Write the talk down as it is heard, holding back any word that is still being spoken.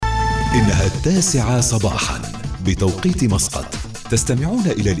إنها 9 صباحا بتوقيت مسقط. تستمعون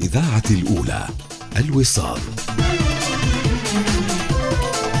إلى الإذاعة الأولى الوصال.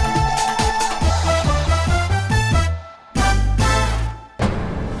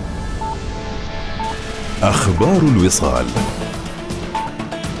 أخبار الوصال.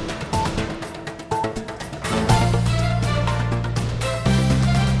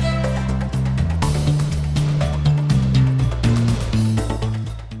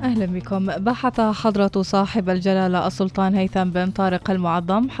 أهلا بكم. بحث حضرة صاحب الجلالة السلطان هيثم بن طارق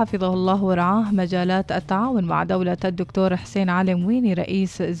المعظم حفظه الله ورعاه مجالات التعاون مع دولة الدكتور حسين علي مويني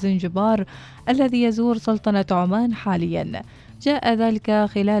رئيس زنجبار الذي يزور سلطنة عمان حاليا. جاء ذلك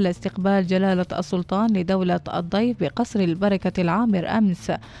خلال استقبال جلالة السلطان لدولة الضيف بقصر البركة العامر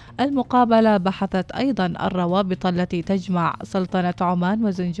أمس. المقابلة بحثت أيضا الروابط التي تجمع سلطنة عمان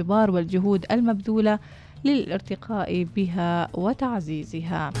وزنجبار والجهود المبذولة للارتقاء بها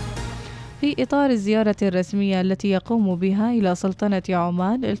وتعزيزها. في إطار الزيارة الرسمية التي يقوم بها إلى سلطنة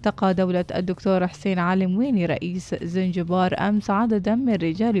عمان، التقى دولة الدكتور حسين علي مويني رئيس زنجبار أمس عددا من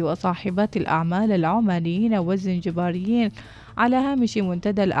رجال وصاحبات الأعمال العمانيين والزنجباريين على هامش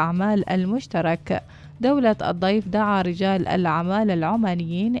منتدى الأعمال المشترك. دولة الضيف دعا رجال الأعمال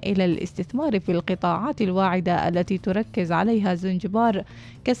العمانيين إلى الاستثمار في القطاعات الواعدة التي تركز عليها زنجبار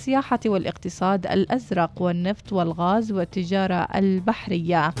كالسياحة والاقتصاد الأزرق والنفط والغاز والتجارة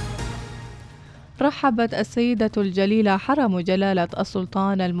البحرية. رحبت السيدة الجليلة حرم جلالة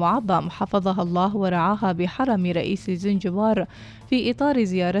السلطان المعظم حفظها الله ورعاها بحرم رئيس زنجبار في إطار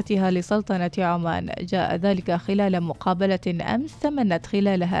زيارتها لسلطنة عمان. جاء ذلك خلال مقابلة أمس تمنت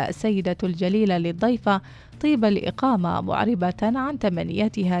خلالها السيدة الجليلة للضيفة طيب الإقامة، معربة عن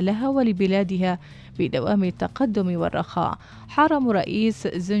تمنياتها لها ولبلادها بدوام التقدم والرخاء. حرم رئيس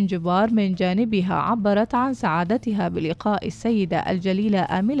زنجبار من جانبها عبرت عن سعادتها بلقاء السيدة الجليلة،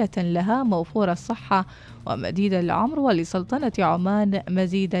 آملة لها موفور الصحة ومديد العمر ولسلطنة عمان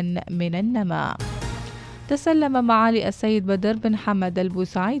مزيدا من النماء. تسلم معالي السيد بدر بن حمد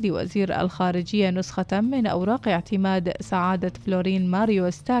البوسعيدي وزير الخارجية نسخة من أوراق اعتماد سعادة فلورين ماريو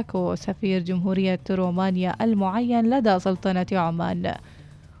ستاكو سفير جمهورية رومانيا المعين لدى سلطنة عمان.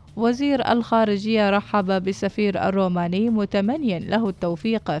 وزير الخارجية رحب بالسفير الروماني متمنيا له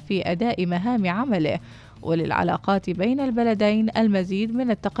التوفيق في أداء مهام عمله وللعلاقات بين البلدين المزيد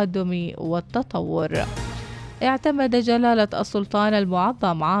من التقدم والتطور. اعتمد جلالة السلطان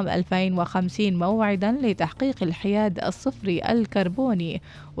المعظم عام 2050 موعدا لتحقيق الحياد الصفري الكربوني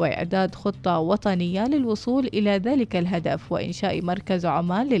وإعداد خطة وطنية للوصول إلى ذلك الهدف، وإنشاء مركز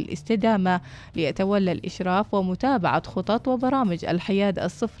عمان للاستدامة ليتولى الإشراف ومتابعة خطط وبرامج الحياد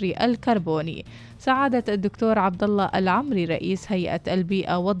الصفري الكربوني. سعادة الدكتور عبد الله العمري رئيس هيئة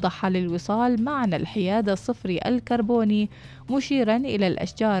البيئة وضح للوصال معنى الحياد الصفري الكربوني، مشيرا إلى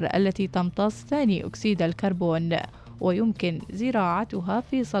الأشجار التي تمتص ثاني أكسيد الكربون ويمكن زراعتها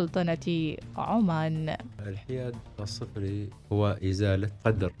في سلطنة عمان. الحياد الصفري هو إزالة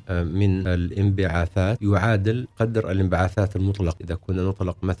قدر من الانبعاثات يعادل قدر الانبعاثات المطلق. إذا كنا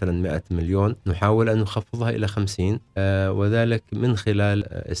نطلق مثلا 100 مليون نحاول أن نخفضها إلى 50، وذلك من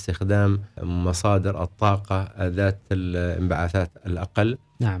خلال استخدام مصادر الطاقة ذات الانبعاثات الأقل.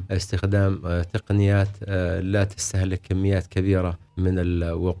 نعم. استخدام تقنيات لا تستهلك كميات كبيرة من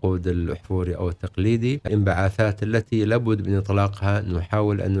الوقود الأحفوري أو التقليدي. الانبعاثات التي لابد من إطلاقها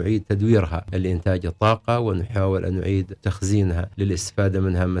نحاول أن نعيد تدويرها لإنتاج الطاقة ونحاول أن نعيد تخزينها للاستفادة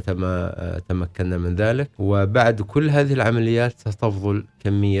منها متى ما تمكنا من ذلك. وبعد كل هذه العمليات ستفضل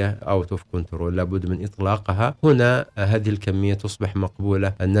كمية أوت أوف كنترول لابد من إطلاقها. هنا هذه الكمية تصبح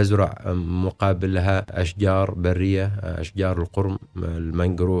مقبولة أن نزرع مقابل لها أشجار برية، أشجار القرم،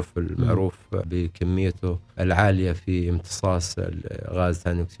 المنجروف المعروف بكميته العالية في امتصاص غاز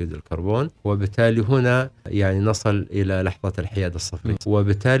ثاني أكسيد الكربون، وبالتالي هنا يعني نصل إلى لحظة الحياد الصفري،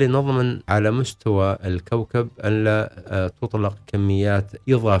 وبالتالي نضمن على مستوى الكوكب أن لا تطلق كميات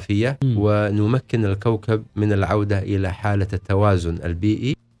إضافية ونمكن الكوكب من العودة إلى حالة التوازن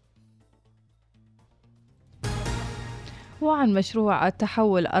البيئي. وعن مشروع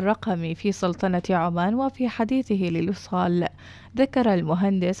التحول الرقمي في سلطنة عمان وفي حديثه للوصال، ذكر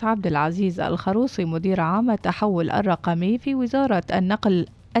المهندس عبد العزيز الخروصي مدير عام التحول الرقمي في وزارة النقل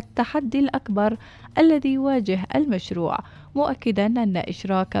التحدي الأكبر الذي يواجه المشروع، مؤكدا أن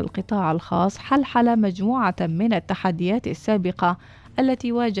إشراك القطاع الخاص حلحل مجموعة من التحديات السابقة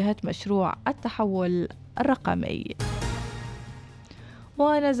التي واجهت مشروع التحول الرقمي.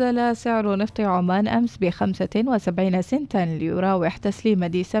 ونزل سعر نفط عمان أمس ب75 سنتا ليراوح تسليم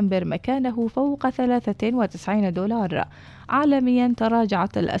ديسمبر مكانه فوق 93 دولار. عالميا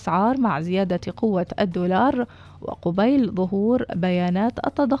تراجعت الأسعار مع زيادة قوة الدولار وقبيل ظهور بيانات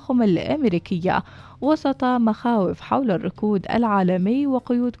التضخم الأمريكية وسط مخاوف حول الركود العالمي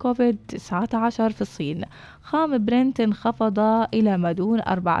وقيود كوفيد-19 في الصين. خام برنت انخفض إلى ما دون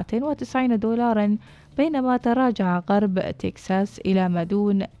 94 دولارا بينما تراجع غرب تكساس إلى ما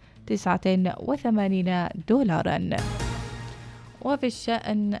دون 89 دولارا. وفي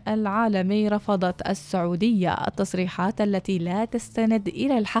الشأن العالمي رفضت السعودية التصريحات التي لا تستند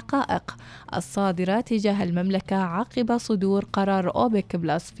إلى الحقائق الصادرة تجاه المملكة عقب صدور قرار أوبك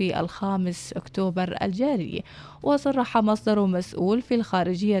بلس في 5 أكتوبر الجاري. وصرح مصدر مسؤول في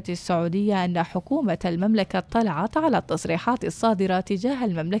الخارجية السعودية أن حكومة المملكة اطلعت على التصريحات الصادرة تجاه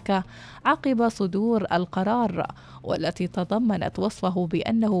المملكة عقب صدور القرار، والتي تضمنت وصفه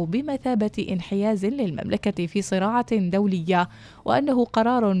بأنه بمثابة انحياز للمملكة في صراعات دولية، وأنه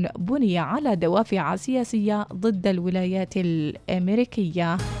قرار بني على دوافع سياسية ضد الولايات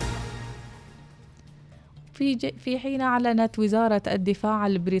الأمريكية. في حين أعلنت وزارة الدفاع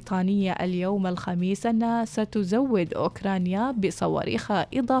البريطانية اليوم الخميس أنها ستزود أوكرانيا بصواريخ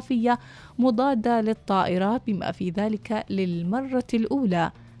إضافية مضادة للطائرات بما في ذلك للمرة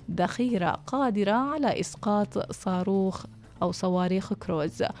الأولى ذخيرة قادرة على إسقاط صاروخ أو صواريخ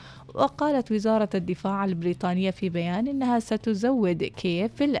كروز. وقالت وزارة الدفاع البريطانية في بيان أنها ستزود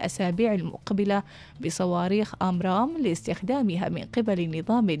كييف في الأسابيع المقبلة بصواريخ أمرام لاستخدامها من قبل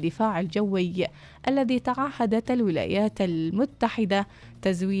نظام الدفاع الجوي الذي تعهدت الولايات المتحدة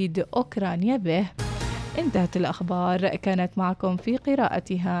تزويد أوكرانيا به. انتهت الأخبار، كانت معكم في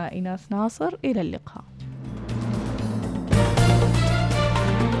قراءتها إناس ناصر. إلى اللقاء.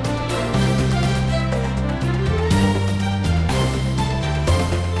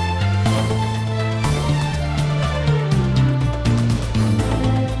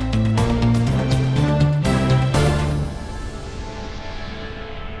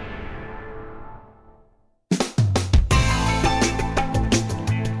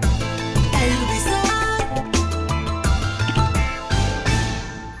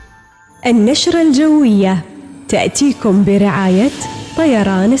 النشرة الجوية تأتيكم برعاية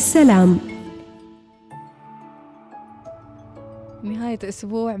طيران السلام. نهاية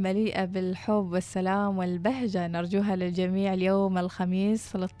أسبوع مليئة بالحب والسلام والبهجة نرجوها للجميع اليوم الخميس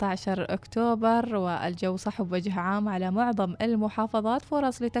 13 أكتوبر، والجو صحب وجه عام على معظم المحافظات،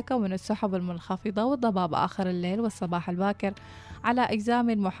 فرص لتكون السحب المنخفضة والضباب آخر الليل والصباح الباكر على أجزاء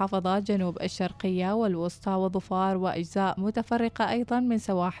من محافظات جنوب الشرقية والوسطى وظفار وأجزاء متفرقة أيضا من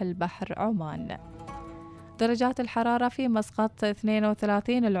سواحل بحر عمان. درجات الحرارة في مسقط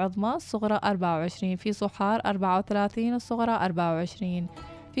 32 العظمى، الصغرى 24 في صحار 34 الصغرى 24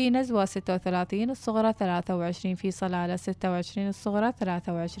 في نزوة 36 الصغرى 23 في صلالة 26 الصغرى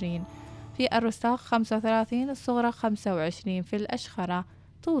 23 في الرستاق 35 الصغرى 25 في الأشخرة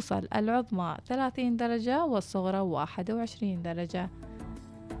توصل العظمى 30 درجة والصغرى 21 درجة.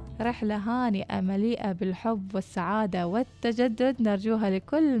 رحلة هانئة مليئة بالحب والسعادة والتجدد نرجوها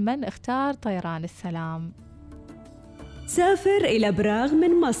لكل من اختار طيران السلام. سافر إلى براغ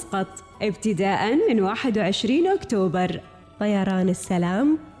من مسقط ابتداء من 21 أكتوبر. طيران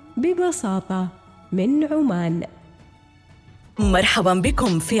السلام ببساطة من عمان. مرحبا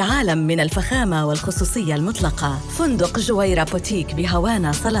بكم في عالم من الفخامة والخصوصية المطلقة. فندق جويرة بوتيك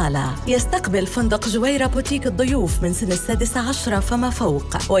بهوانا صلالة يستقبل فندق جويرة بوتيك الضيوف من سن 16 فما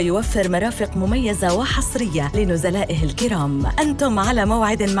فوق، ويوفر مرافق مميزة وحصرية لنزلائه الكرام. أنتم على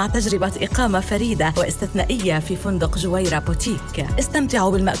موعد مع تجربة إقامة فريدة واستثنائية في فندق جويرة بوتيك.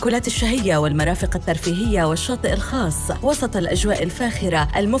 استمتعوا بالمأكولات الشهية والمرافق الترفيهية والشاطئ الخاص وسط الأجواء الفاخرة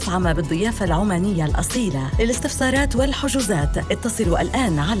المفعمة بالضيافة العمانية الأصيلة. للاستفسارات والحجوزات اتصلوا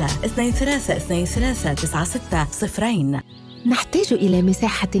الآن على 239396 نحتاج إلى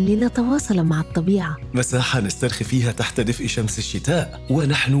مساحة لنتواصل مع الطبيعة، مساحة نسترخي فيها تحت دفء شمس الشتاء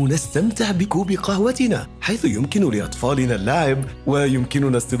ونحن نستمتع بكوب قهوتنا، حيث يمكن لأطفالنا اللعب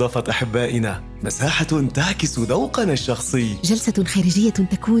ويمكننا استضافة أحبائنا، مساحة تعكس ذوقنا الشخصي، جلسة خارجية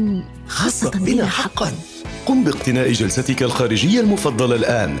تكون خاصة بنا حقاً. قم باقتناء جلستك الخارجية المفضلة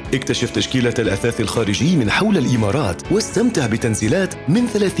الآن. اكتشف تشكيلة الأثاث الخارجي من حول الإمارات واستمتع بتنزيلات من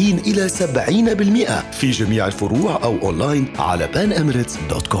 30 إلى 70% في جميع الفروع أو أونلاين على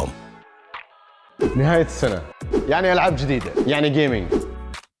panemirates.com. نهاية السنة يعني ألعاب جديدة، يعني جيمينج،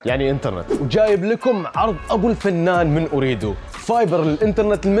 يعني إنترنت، وجايب لكم عرض أبو الفنان من أريده، فايبر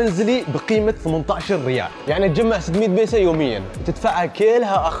للإنترنت المنزلي بقيمة 18 ريال، يعني تجمع 600 بيسة يومياً وتدفعها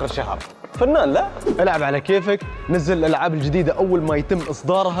كلها آخر شهر. فنان لا، العب على كيفك، نزل الألعاب الجديدة أول ما يتم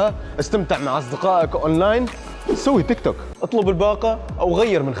إصدارها، استمتع مع أصدقائك أونلاين، سوي تيك توك، اطلب الباقة أو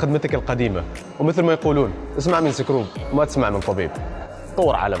غير من خدمتك القديمة، ومثل ما يقولون اسمع من سكروب وما تسمع من طبيب،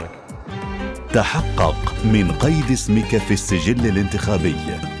 طور عالمك. تحقق من قيد اسمك في السجل الانتخابي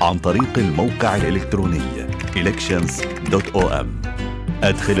عن طريق الموقع الإلكتروني elections.om.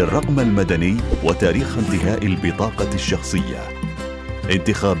 أدخل الرقم المدني وتاريخ انتهاء البطاقة الشخصية.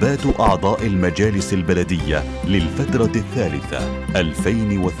 انتخابات أعضاء المجالس البلدية للفترة الثالثة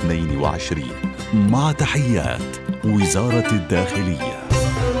 2022 مع تحيات وزارة الداخلية.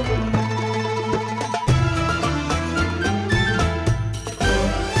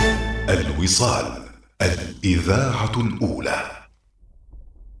 الوصال، الإذاعة الأولى.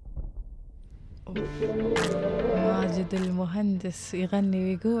 ماجد المهندس يغني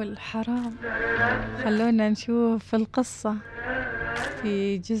ويقول حرام. خلونا نشوف القصة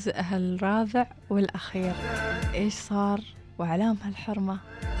في جزءها الرابع والأخير، إيش صار وعلام هالحرمة،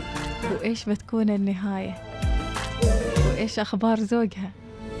 وإيش بتكون النهاية، وإيش أخبار زوجها.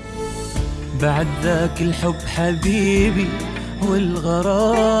 بعد ذاك الحب حبيبي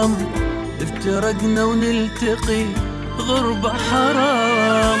والغرام، افترقنا ونلتقي غربة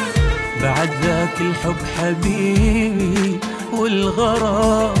حرام. بعد ذاك الحب حبيبي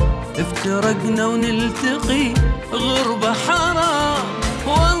والغرام، افترقنا ونلتقي غربة حرام.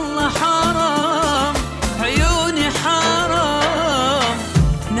 والله حرام عيوني حرام،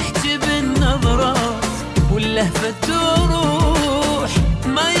 نحكي بالنظرات واللهفة تروح،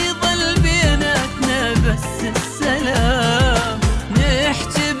 ما يضل بيناتنا بس السلام.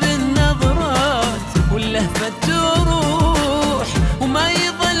 نحكي بالنظرات واللهفة تروح، وما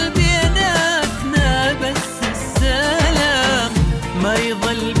يضل بيناتنا بس السلام. ما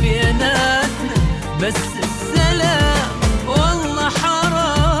يضل بيناتنا بس السلام. والله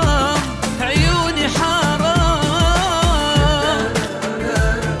حرام عيوني حرام.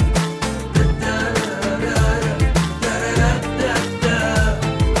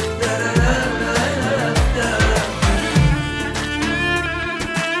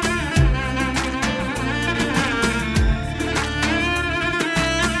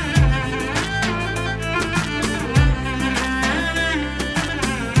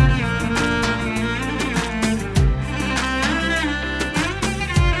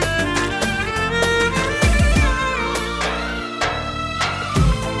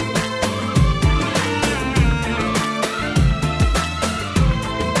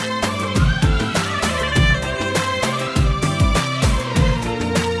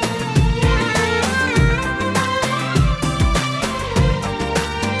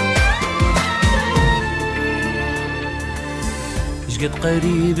 قد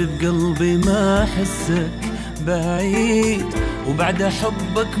قريب بقلبي ما أحسك بعيد، وبعد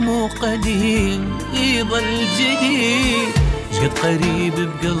حبك مو قديم يضل جديد. قد قريب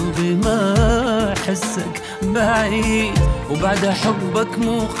بقلبي ما أحسك بعيد، وبعد حبك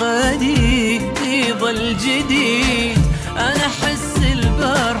مو قديم يضل جديد. أنا أحس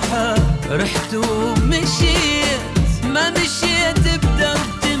البارحة رحت ومشيت، ما مشيت بدرب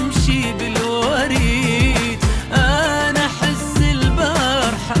تمشي بالوريد. أنا أحس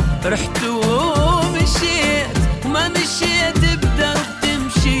البارحة رحت ومشيت، وما مشيت بدرب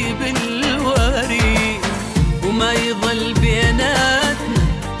تمشي بالوريد. وما يظل بيناتنا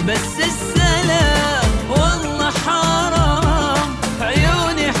بس السلام. والله حرام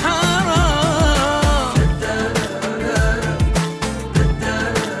عيوني حرام.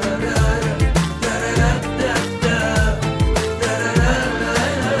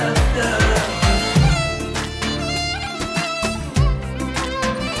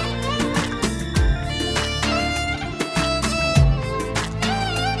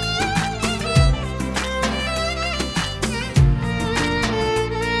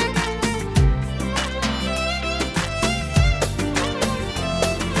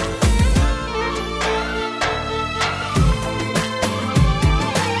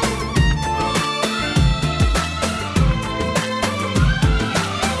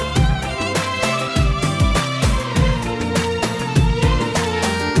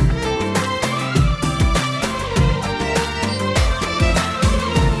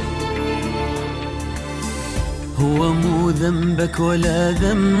 هو مو ذنبك ولا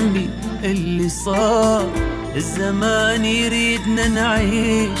ذنبي اللي صار، الزمان يريدنا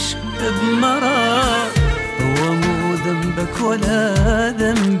نعيش بمرار. هو مو ذنبك ولا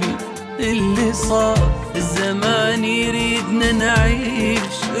ذنبي اللي صار، الزمان يريدنا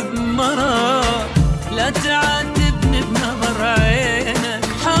نعيش بمرار. لا تعاتبني بنظر عينك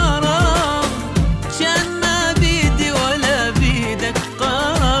حرام، كان ما بيدي ولا بيدك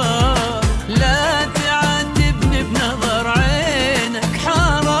قرار.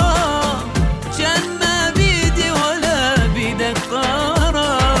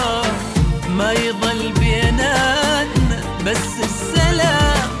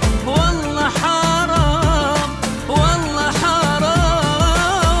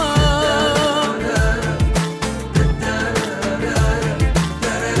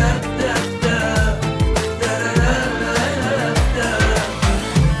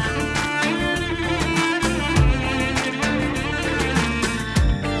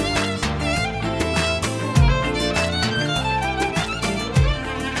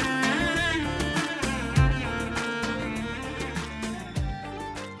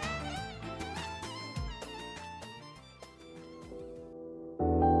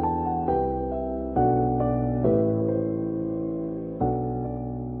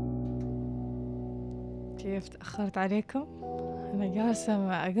 تأخرت عليكم. أنا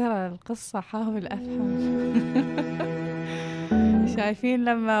جالسة أقرأ القصة أحاول أفهم. شايفين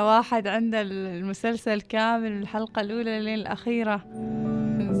لما واحد عنده المسلسل كامل من الحلقة الأولى لين الأخيرة،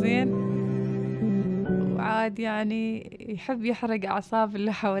 زين، وعاد يعني يحب يحرق أعصاب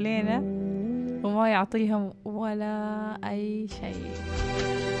اللي حوالينا وما يعطيهم ولا أي شيء.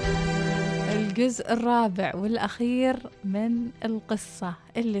 الجزء الرابع والأخير من القصة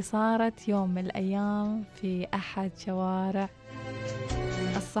اللي صارت يوم من الأيام في أحد شوارع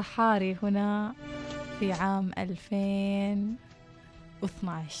الصحاري هنا في عام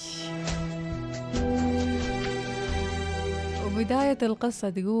 2012. وبداية القصة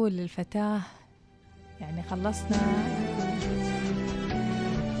تقول الفتاة، يعني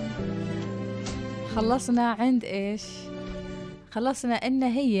خلصنا عند إيش؟ خلصنا إن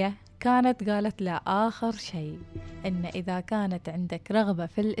هي كانت قالت لا آخر شيء، إن إذا كانت عندك رغبة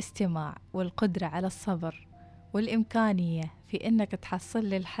في الاستماع والقدرة على الصبر والإمكانية في إنك تحصل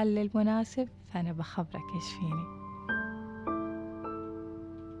لي الحل المناسب، فأنا بخبرك إيش فيني.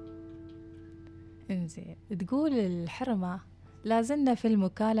 انزين، تقول الحرمة لازلنا في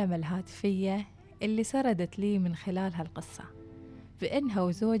المكالمة الهاتفية اللي سردت لي من خلالها القصة بأنها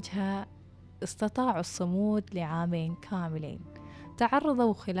وزوجها استطاعوا الصمود لعامين كاملين،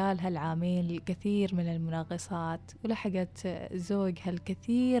 تعرضوا خلال هالعامين للكثير من المناقصات، ولحقت زوجها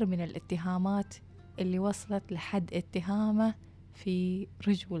الكثير من الاتهامات اللي وصلت لحد اتهامه في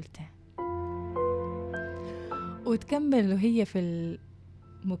رجولته. وتكمل وهي في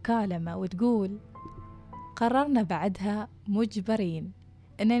المكالمة وتقول قررنا بعدها مجبرين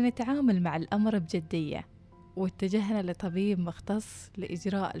أن نتعامل مع الأمر بجدية، واتجهنا لطبيب مختص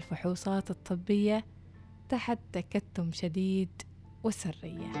لإجراء الفحوصات الطبية تحت تكتم شديد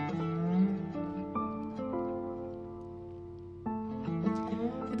وسرية.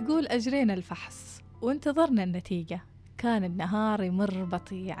 تقول أجرينا الفحص وانتظرنا النتيجة. كان النهار يمر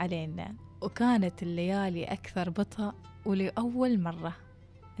بطيء علينا، وكانت الليالي أكثر بطء، ولأول مرة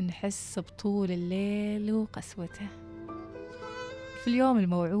نحس بطول الليل وقسوته. في اليوم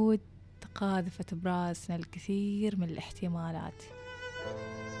الموعود تقاذفت براسنا الكثير من الاحتمالات.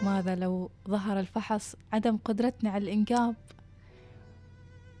 ماذا لو ظهر الفحص عدم قدرتنا على الإنجاب؟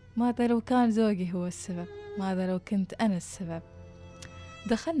 ماذا لو كان زوجي هو السبب؟ ماذا لو كنت أنا السبب؟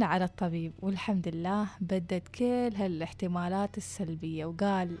 دخلنا على الطبيب والحمد لله بدت كل هالاحتمالات السلبية،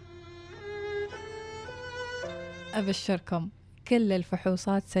 وقال أبشركم كل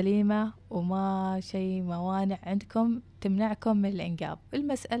الفحوصات سليمة وما شيء موانع عندكم تمنعكم من الإنجاب،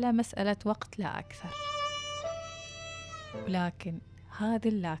 المسألة مسألة وقت لا أكثر. ولكن هذه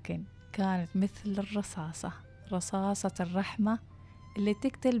اللكن كانت مثل الرصاصة، رصاصة الرحمة اللي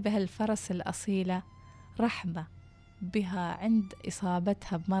تقتل بها الفرس الأصيلة، رحمة بها عند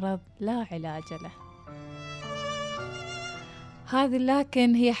إصابتها بمرض لا علاج له. هذه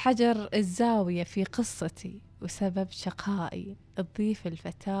اللكن هي حجر الزاوية في قصتي وسبب شقائي. تضيف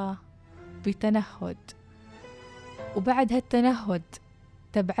الفتاة بتنهد، وبعد هالتنهد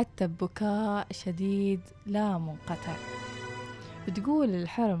تبعت ببكاء شديد لا منقطع. تقول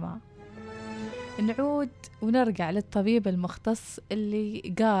الحرمة نعود ونرجع للطبيب المختص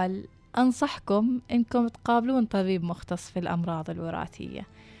اللي قال أنصحكم إنكم تقابلون طبيب مختص في الأمراض الوراثية.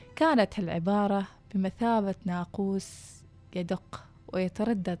 كانت هالعبارة بمثابة ناقوس يدق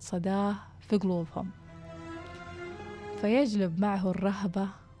ويتردد صداه في قلوبهم، فيجلب معه الرهبة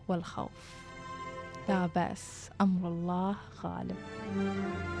والخوف. لا بأس، أمر الله غالب.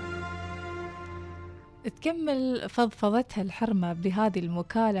 تكمل فضفضتها الحرمة بهذه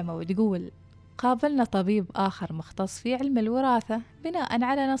المكالمة وتقول قابلنا طبيب آخر مختص في علم الوراثة بناء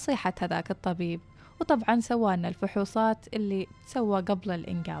على نصيحة هذاك الطبيب، وطبعا سوانا الفحوصات اللي تسوى قبل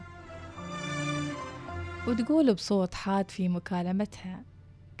الإنجاب. وتقول بصوت حاد في مكالمتها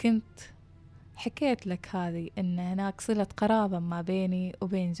كنت حكيت لك هذه إن هناك صلة قرابة ما بيني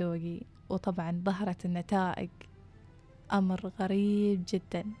وبين زوجي، وطبعا ظهرت النتائج أمر غريب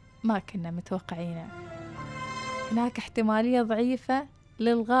جدا ما كنا متوقعينه. هناك احتمالية ضعيفة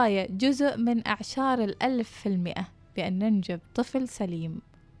للغاية، جزء من أعشار 1,000% بأن ننجب طفل سليم،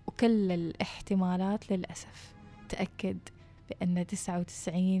 وكل الاحتمالات للأسف تأكد بأن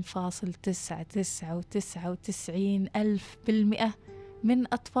 99.999%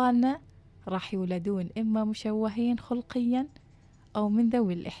 من أطفالنا راح يولدون إما مشوهين خلقيا أو من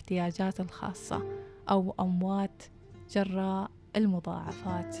ذوي الاحتياجات الخاصة أو أموات جراء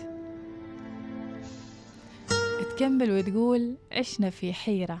المضاعفات. تكمل وتقول عشنا في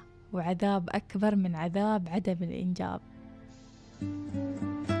حيرة وعذاب أكبر من عذاب عدم الإنجاب.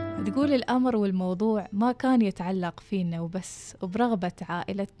 تقول الأمر والموضوع ما كان يتعلق فينا وبس وبرغبة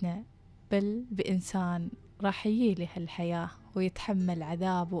عائلتنا، بل بإنسان راح يجيله الحياة ويتحمل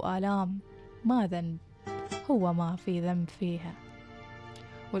عذاب وآلام ما ذنب، هو ما في ذنب فيها،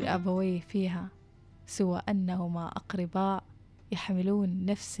 والأبوي فيها سوى أنهما أقرباء يحملون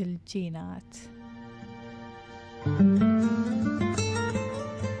نفس الجينات.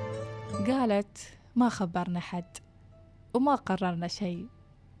 قالت ما خبرنا حد وما قررنا شيء،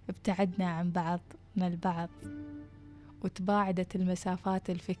 ابتعدنا عن بعضنا البعض، وتباعدت المسافات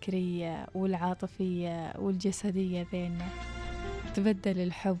الفكرية والعاطفية والجسدية بيننا، تبدل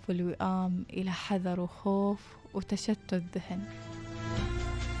الحب والوئام إلى حذر وخوف وتشتت ذهن.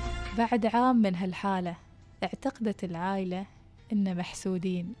 بعد عام من هالحالة اعتقدت العائلة إن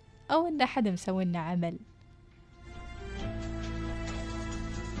محسودين أو إن أحد مسوينا عمل،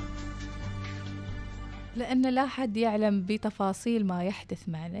 لأن لا أحد يعلم بتفاصيل ما يحدث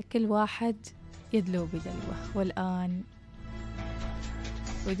معنا، كل واحد يدلو بدلوه. والآن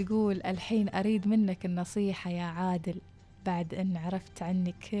وتقول الحين أريد منك النصيحة يا عادل بعد أن عرفت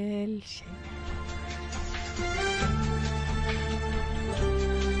عني كل شيء.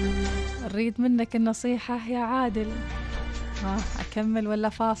 أريد منك النصيحة يا عادل. أكمل ولا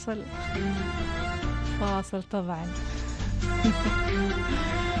فاصل؟ فاصل طبعا.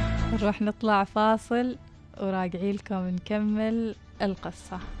 نروح نطلع فاصل وراجعي لكم نكمل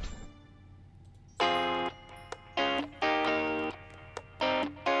القصة.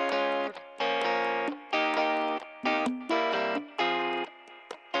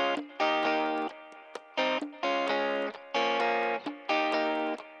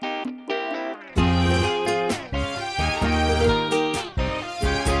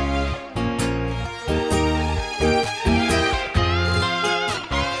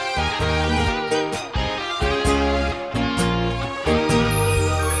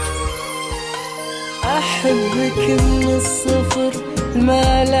 أحبك من الصفر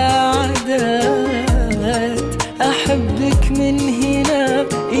ما لا عدد، أحبك من هنا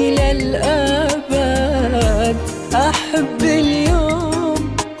إلى الأبد، أحب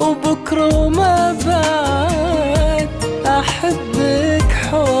اليوم وبكرة وما بعد، أحبك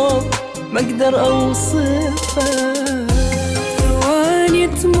حب ما أقدر أوصفه. ثواني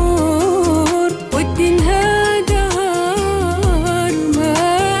تمر ودي انهدر، ما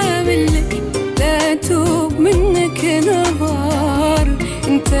أملك لا توب منك نظر،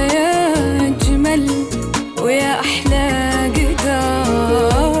 انت يا أجمل ويا أحلى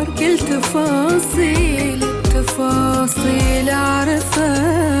قدر، كل تفاصيل أعرفها.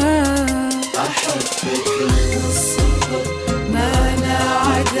 أحبك من الصفر ما لا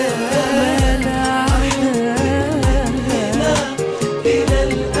عدد، إلى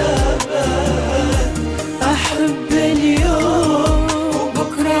الأبد، أحب اليوم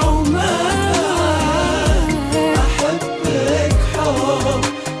وبكرة وما، أحبك حب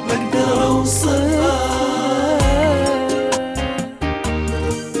ما أقدر أوصفه.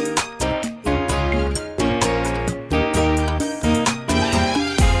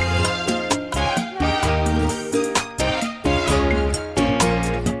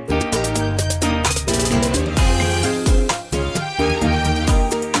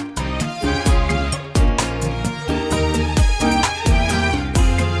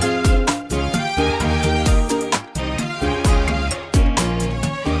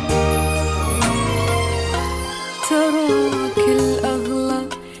 تراك الأغلى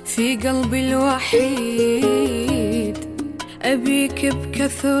في قلبي الوحيد، أبيك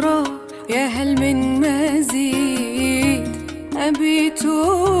بكثرة يا هل من مزيد، أبي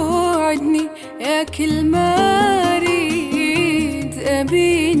توعدني يا كل ما أريد،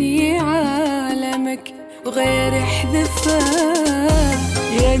 أبيني عالمك وغير احذفه،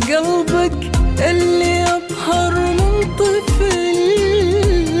 يا قلبك اللي يظهر من طفل،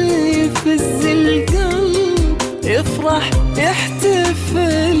 يفز القلب يفرح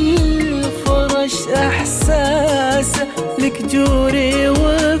يحتفل، فرش احساسه لك جوري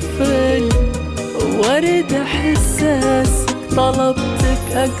وفل، ورد حساس طلبتك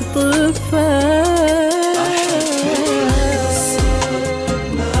اقطفه.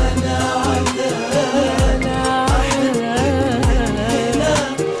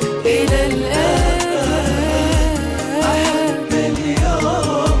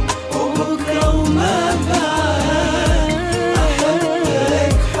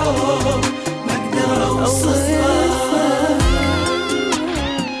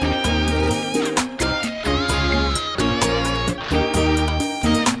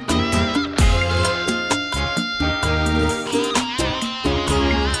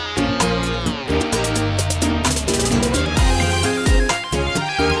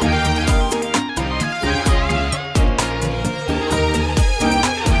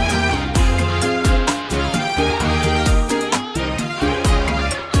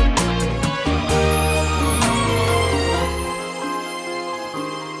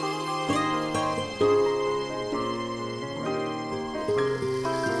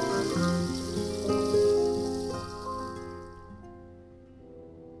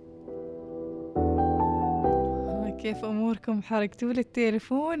 كيف أموركم؟ حركتوا لي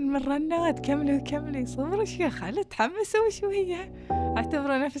التليفون من رنات. كملوا صبروا شوي، خلوا تحمسوا شوية،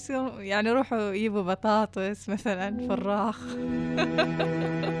 اعتبروا نفسكم يعني روحوا يجيبوا بطاطس مثلا فراخ.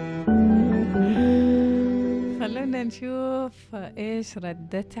 خلونا نشوف إيش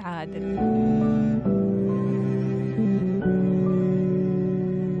ردة عادل.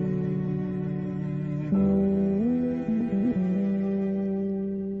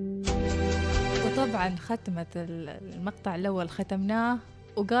 وطبعا ختمت المقطع الأول ختمناه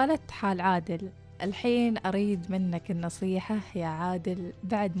وقالت حال عادل: الحين أريد منك النصيحة يا عادل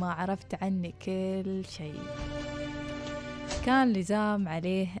بعد ما عرفت عني كل شيء. كان لزام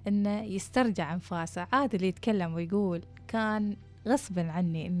عليه أنه يسترجع أنفاسه. عادل يتكلم ويقول: كان غصبا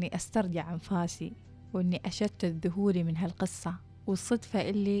عني أني أسترجع أنفاسي وأني أشتت ذهولي من هالقصة والصدفة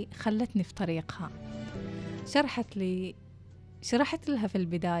اللي خلتني في طريقها. شرحت لها في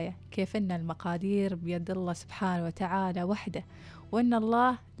البداية كيف أن المقادير بيد الله سبحانه وتعالى وحده، وأن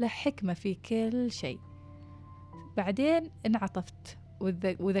الله له حكمة في كل شيء. بعدين انعطفت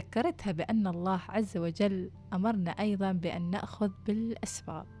وذكرتها بأن الله عز وجل أمرنا أيضا بأن نأخذ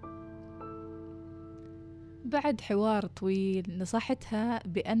بالأسباب. بعد حوار طويل نصحتها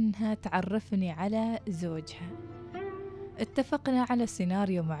بأنها تعرفني على زوجها. اتفقنا على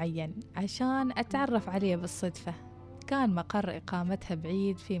سيناريو معين عشان أتعرف عليه بالصدفة. كان مقر إقامتها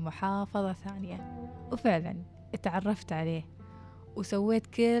بعيد في محافظة ثانية، وفعلا اتعرفت عليه وسويت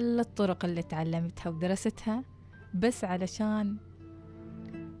كل الطرق اللي تعلمتها ودرستها بس علشان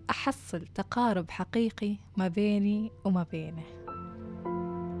أحصل تقارب حقيقي ما بيني وما بينه.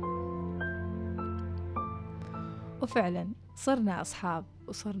 وفعلا صرنا أصحاب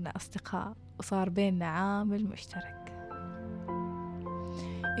وصرنا أصدقاء وصار بيننا عامل مشترك.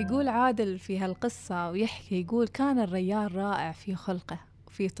 يقول عادل في هالقصة ويحكي، يقول: كان الرجال رائع في خلقه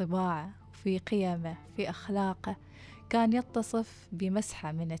وفي طباعه وفي قيمه في أخلاقه. كان يتصف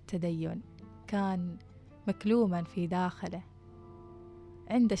بمسحة من التدين، كان مكلوما في داخله،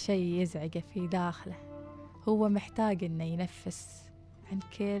 عنده شيء يزعجه في داخله، هو محتاج إنه ينفس عن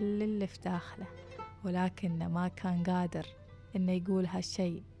كل اللي في داخله، ولكنه ما كان قادر إنه يقول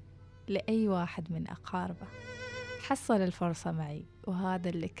هالشيء لأي واحد من أقاربه. حصل الفرصة معي وهذا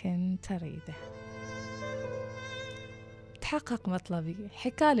اللي كنت أريده. تحقق مطلبي،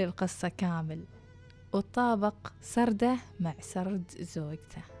 حكالي القصة كامل وطابق سرده مع سرد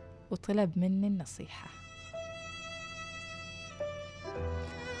زوجته وطلب مني النصيحة.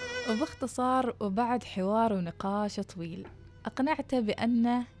 وباختصار وبعد حوار ونقاش طويل أقنعته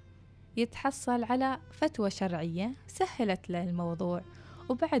بأنه يتحصل على فتوى شرعية سهلت له الموضوع.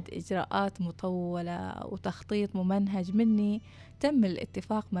 وبعد إجراءات مطولة وتخطيط ممنهج مني تم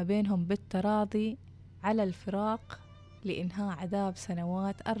الاتفاق ما بينهم بالتراضي على الفراق لإنهاء عذاب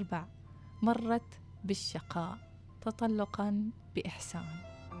سنوات 4 مرت بالشقاء تطلقا بإحسان.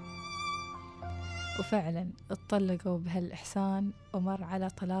 وفعلا اتطلقوا بهالإحسان ومر على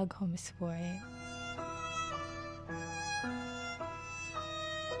طلاقهم 2 أسبوع.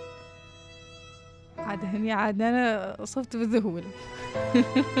 عاد هني عاد أنا صبت بالذهول.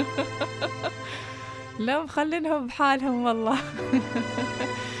 لا مخلينهم بحالهم والله.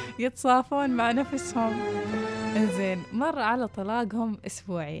 يتصافون مع نفسهم. إنزين، مر على طلاقهم 2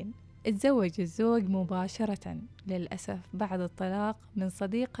 أسبوع. اتزوج الزوج مباشرة للأسف بعد الطلاق من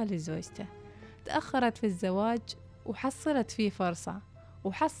صديقة لزوجته. تأخرت في الزواج وحصلت فيه فرصة،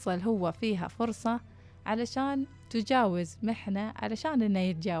 وحصل هو فيها فرصة علشان تجاوز محنة، علشان إنه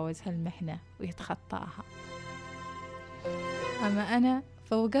يتجاوز هالمحنة ويتخطاها. أما أنا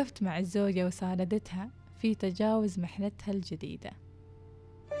فوقفت مع الزوجة وساندتها في تجاوز محنتها الجديدة.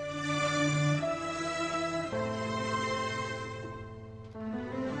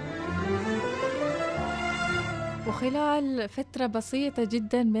 وخلال فترة بسيطة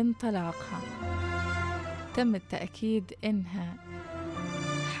جدا من طلاقها تم التأكيد إنها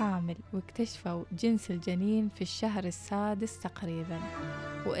حامل، واكتشفوا جنس الجنين في الشهر 6 تقريبا،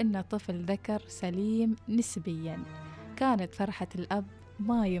 وإن طفل ذكر سليم نسبيا. كانت فرحة الأب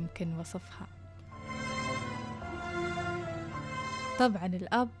ما يمكن وصفها. طبعا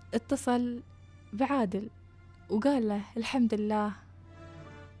الأب اتصل بعادل وقال له: الحمد لله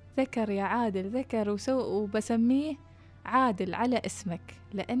ذكر يا عادل، ذكر وبسميه عادل على اسمك،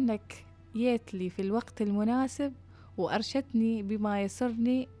 لأنك جيت لي في الوقت المناسب وأرشدني بما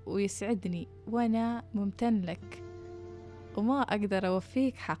يسرني ويسعدني، وأنا ممتن لك وما أقدر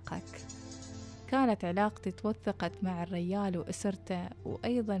أوفيك حقك. كانت علاقتي توثقت مع الرجال وأسرته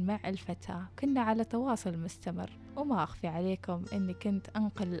وأيضا مع الفتاة، كنا على تواصل مستمر، وما أخفي عليكم أني كنت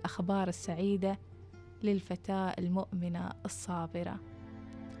أنقل الأخبار السعيدة للفتاة المؤمنة الصابرة.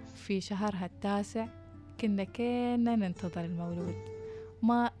 في شهرها 9 كنا ننتظر المولود،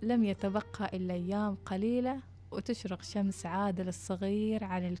 ما لم يتبقى إلا أيام قليلة وتشرق شمس عادل الصغير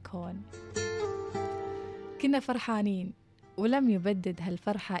على الكون. كنا فرحانين، ولم يبدد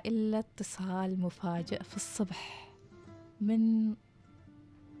هالفرحة إلا اتصال مفاجئ في الصبح من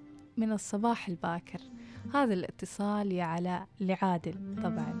الصباح الباكر. هذا الاتصال يا علاء لعادل.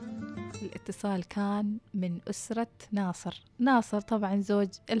 طبعا الاتصال كان من أسرة ناصر طبعا زوج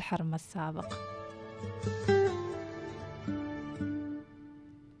الحرمة السابق.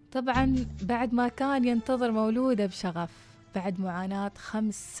 طبعا بعد ما كان ينتظر مولوده بشغف، بعد معاناة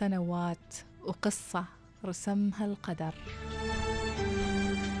 5 سنوات وقصة رسمها القدر.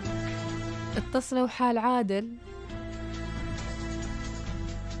 اتصلوا حال عادل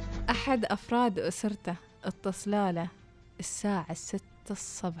أحد أفراد أسرته، اتصلاله الساعة 6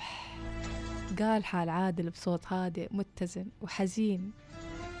 الصبح. قال حال عادل بصوت هادئ متزن وحزين: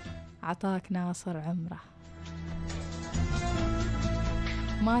 عطاك ناصر عمره.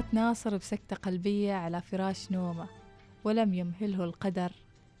 مات ناصر بسكتة قلبية على فراش نومه، ولم يمهله القدر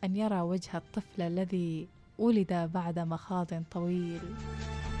أن يرى وجه الطفل الذي ولد بعد مخاض طويل.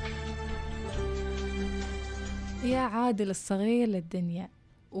 يا عادل الصغير للدنيا،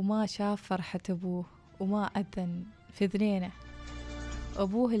 وما شاف فرحة أبوه وما أذن في ذنينه.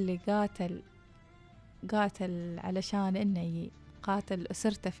 أبوه اللي قاتل علشان إنه قاتل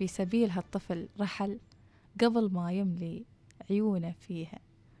أسرته في سبيل هالطفل، رحل قبل ما يملي عيونه فيها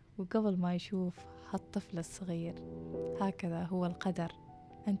وقبل ما يشوف هالطفل الصغير. هكذا هو القدر،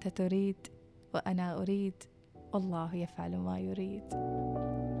 أنت تريد وأنا أريد، والله يفعل ما يريد.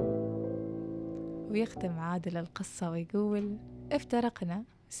 ويختم عادل القصة ويقول: افترقنا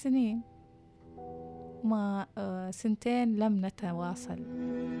سنين، ما 2 لم نتواصل.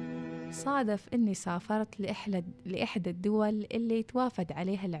 صادف أني سافرت لإحدى الدول اللي يتوافد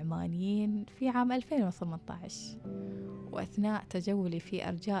عليها العمانيين في عام 2018، وأثناء تجولي في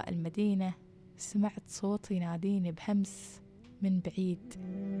أرجاء المدينة سمعت صوت يناديني بهمس من بعيد: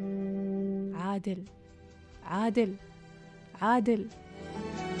 عادل عادل عادل.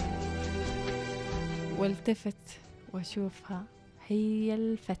 والتفت وأشوفها هي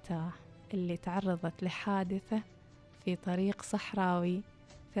الفتاة اللي تعرضت لحادثة في طريق صحراوي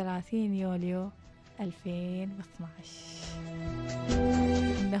 30 يوليو 2012.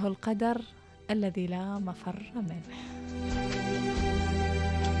 إنه القدر الذي لا مفر منه.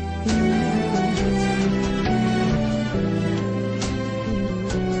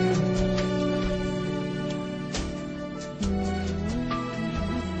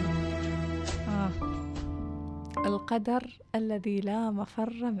 القدر الذي لا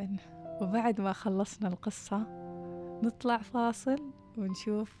مفر منه. وبعد ما خلصنا القصة نطلع فاصل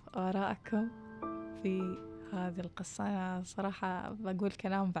ونشوف آراءكم في هذه القصة. أنا صراحة بقول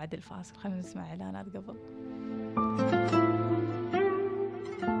كلام بعد الفاصل، خلينا نسمع إعلانات قبل.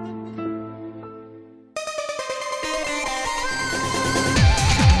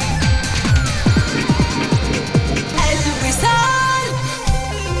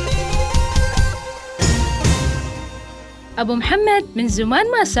 أبو محمد، من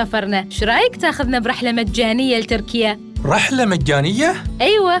زمان ما سافرنا، شو رأيك تاخذنا برحلة مجانية لتركيا؟ رحلة مجانية؟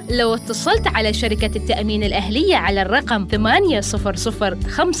 أيوة، لو اتصلت على شركة التأمين الأهلية على الرقم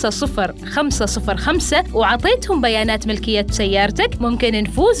 800-50-505 وعطيتهم بيانات ملكية سيارتك، ممكن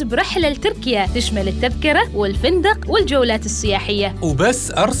نفوز برحلة لتركيا تشمل التذكرة والفندق والجولات السياحية.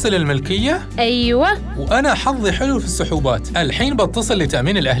 وبس أرسل الملكية؟ أيوة. وأنا حظي حلو في السحوبات. الحين بتصل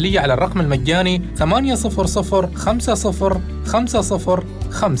لتأمين الأهلية على الرقم المجاني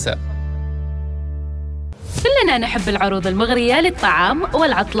 800-50-505. كلنا نحب العروض المغرية للطعام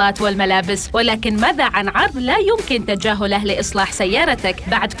والعطلات والملابس، ولكن ماذا عن عرض لا يمكن تجاهله لإصلاح سيارتك؟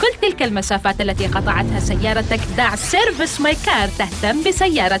 بعد كل تلك المسافات التي قطعتها سيارتك، دع سيرفيس ماي كار تهتم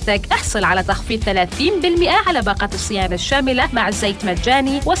بسيارتك. احصل على تخفيض 30% على باقة الصيانة الشاملة مع زيت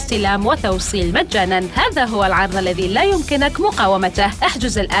مجاني واستلام وتوصيل مجانا. هذا هو العرض الذي لا يمكنك مقاومته.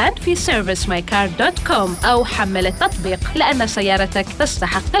 احجز الآن في servicemycar.com أو حمل التطبيق، لأن سيارتك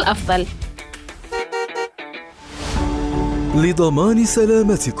تستحق الأفضل. لضمان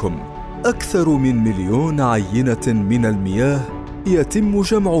سلامتكم، أكثر من 1,000,000 عينة من المياه يتم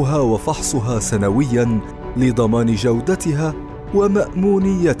جمعها وفحصها سنوياً لضمان جودتها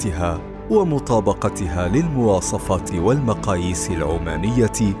ومأمونيتها ومطابقتها للمواصفات والمقاييس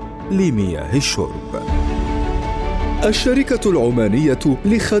العمانية لمياه الشرب. الشركة العمانية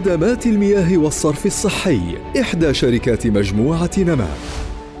لخدمات المياه والصرف الصحي، إحدى شركات مجموعة نما،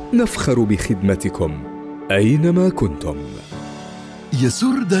 نفخر بخدمتكم أينما كنتم.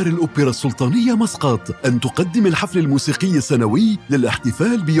 يسر دار الأوبرا السلطانية مسقط أن تقدم الحفل الموسيقي السنوي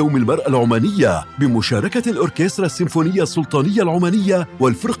للاحتفال بيوم المرأة العمانية بمشاركة الأوركسترا السيمفونية السلطانية العمانية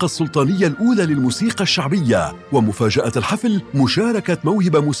والفرقة السلطانية الأولى للموسيقى الشعبية. ومفاجأة الحفل مشاركة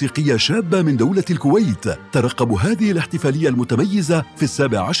موهبة موسيقية شابة من دولة الكويت. ترقبوا هذه الاحتفالية المتميزة في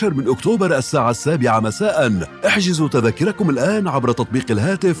 17 من أكتوبر الساعة 7 مساء. احجزوا تذاكركم الآن عبر تطبيق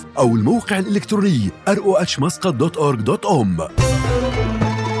الهاتف أو الموقع الإلكتروني rohmuscat.org.om.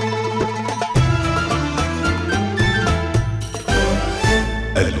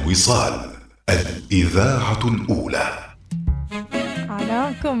 الوصال، الإذاعة الأولى.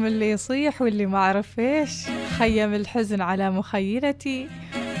 عناكم اللي يصيح واللي ما عرف ايش، خيم الحزن على مخيلتي،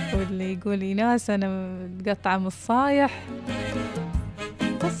 واللي يقول ناس أنا متقطعة من الصايح.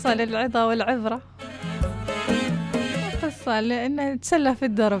 قصة للعظة والعبرة، قصة لأنه نتسلى في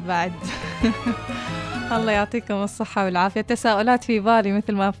الدرب بعد. الله يعطيكم الصحة والعافية. تساؤلات في بالي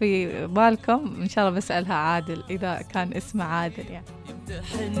مثل ما في بالكم، إن شاء الله بسألها عادل إذا كان اسمه عادل يعني.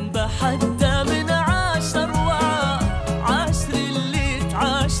 يمتحن بحتى من 10 وعشر اللي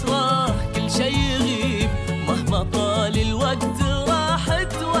تعاشره كل شي يغيب مهما طال الوقت راح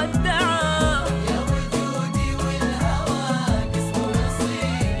تودعه يا وجودي والهوى قسم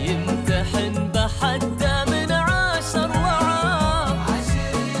نصيب. يمتحن بحتى من 10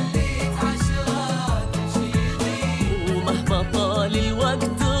 وعشر اللي تعاشره كل شي يغيب ومهما طال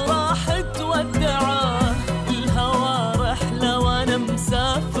الوقت راح تودعه. الهوى رحلة وانا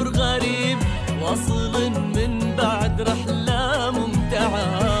مسافر غريب واصل من بعد رحلة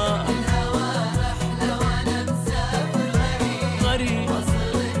ممتعة. الهوى رحلة وانا مسافر غريب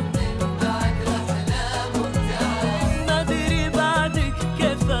واصل من بعد رحلة ممتعة. ما ادري بعدك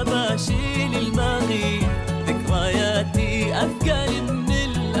كيف بشيل الماضي ذكرياتي اثقل من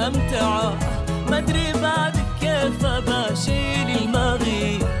الامتعة. ما ادري بعدك كيف بشيل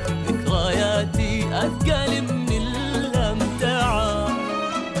الماضي ذكرياتي اثقل من الامتعة.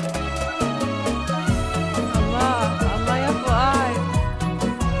 الله يا فؤاد.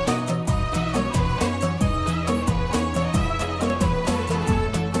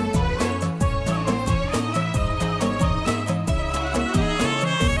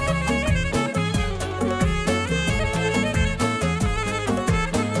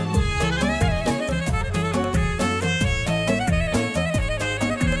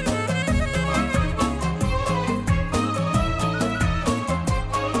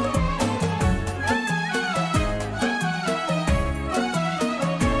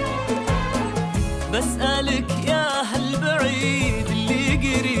 بسألك يا هالبعيد اللي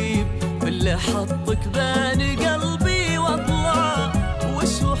قريب باللي حطك بين قلبي واطلع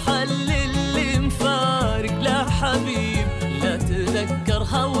وش هو حل اللي مفارق لا حبيب لا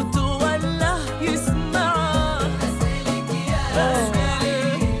تذكرها وتوله يسمع. بسألك يا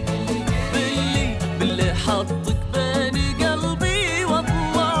هالبعيد باللي حطك بين قلبي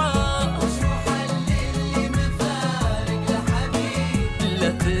واطلع وش هو حل اللي مفارق لا حبيب لا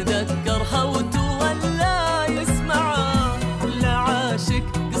تذكرها وتوله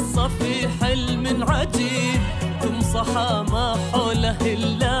في حلم عجيب تمصحى ما حوله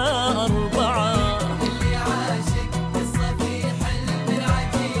إلا 4. اللي عاشق قصة في حلم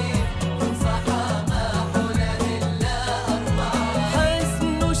عجيب تمصحى ما حوله إلا 4.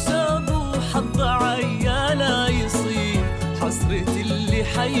 حزن وشوق وحظ عيالا يصيب حسرة اللي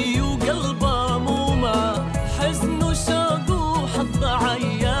حي وقلبه مو معه. حزن وشوق وحظ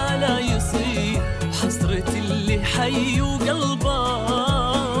عيالا يصيب حسرة اللي حي وقلبه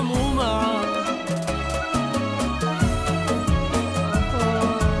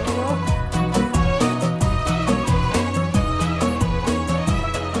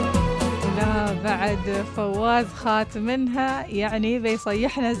بعد فواز خات منها يعني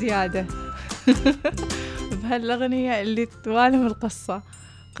بيصيحنا زيادة بهالأغنية اللي توالم القصة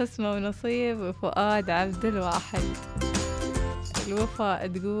قسمة ونصيب وفؤاد عبد الواحد. الوفاء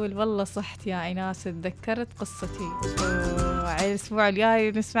تقول والله صحت يا إيناس تذكرت قصتي. الأسبوع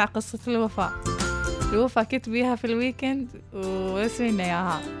الجاي نسمع قصة الوفاء. الوفاء كتبيها في الويكند واسمينا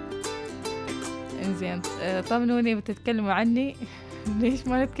إياها. إنزين طمنوني بتتكلموا عني ليش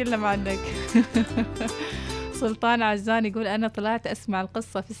ما نتكلم عنك؟ سلطان عزان يقول أنا طلعت أسمع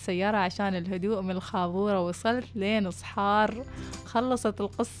القصة في السيارة عشان الهدوء من الخابورة وصلت لين صحار. خلصت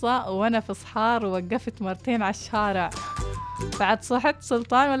القصة وأنا في صحار ووقفت مرتين على الشارع. بعد صحت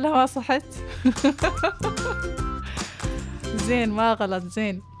سلطان ولا ما صحت؟ زين ما غلط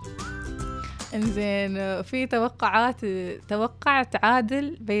زين. إنزين في توقعت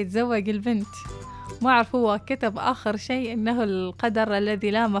عادل بيتزوج البنت. ما أعرف هو كتب آخر شيء إنه القدر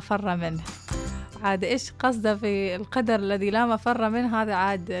الذي لا مفر منه. عاد إيش قصده في القدر الذي لا مفر منه، هذا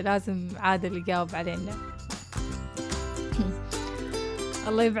عاد لازم عادل يجاوب علينا.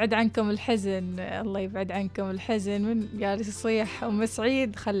 الله يبعد عنكم الحزن، الله يبعد عنكم الحزن. من جالس يصيح أم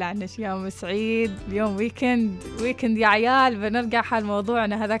سعيد؟ خلى عنك يا أم سعيد، اليوم ويكند يا عيال. بنرجع حال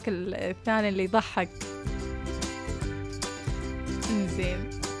موضوعنا هذاك الثاني اللي يضحك. زين.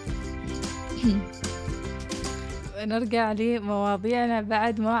 نرجع لمواضيعنا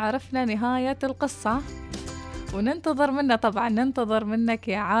بعد ما عرفنا نهاية القصة، وننتظر منه طبعا، ننتظر منك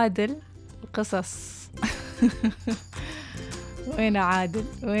يا عادل القصص. وين عادل؟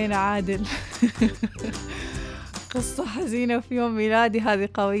 وين عادل؟ قصة حزينة في يوم ميلادي، هذه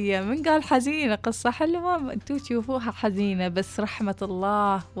قوية. من قال حزينة؟ قصة حلوة ما انتوا تشوفوها حزينة، بس رحمة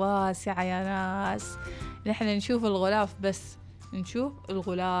الله واسعة يا ناس. نحن نشوف الغلاف بس، نشوف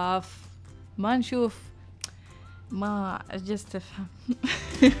الغلاف، ما نشوف، ما أجلس تفهم.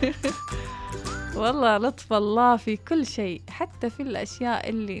 والله لطف الله في كل شيء، حتى في الأشياء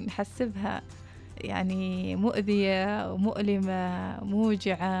اللي نحسبها يعني مؤذية ومؤلمة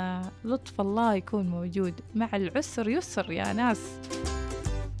موجعة، لطف الله يكون موجود. مع العسر يسر يا ناس.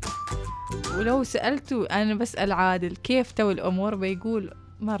 ولو سألتوا، أنا بسأل عادل كيف تو الأمور، بيقول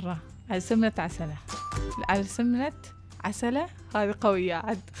مرة على سمنة عسلة، على سمنة عسلة. هذه قوية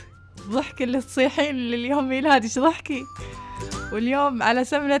عد. ضحك اللي تصيحين لليوم ميلادي، ايش ضحكي؟ واليوم على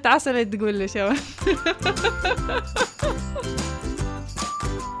سمنة عسلة تقول له شو.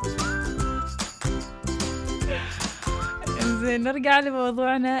 زين، نرجع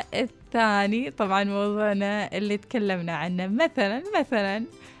لموضوعنا الثاني. طبعا موضوعنا اللي تكلمنا عنه، مثلا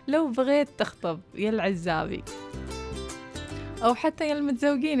لو بغيت تخطب يا العزابي، أو حتى يا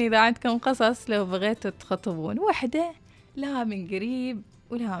المتزوجين إذا عندكم قصص، لو بغيتوا تخطبون وحدة لا من قريب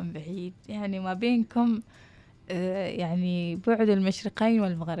ولا من بعيد، يعني ما بينكم يعني بعد المشرقين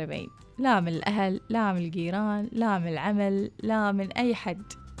والمغربين، لا من الأهل لا من الجيران لا من العمل لا من أي حد.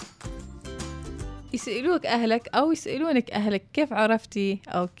 يسألوك أهلك أو يسألونك أهلك كيف عرفتي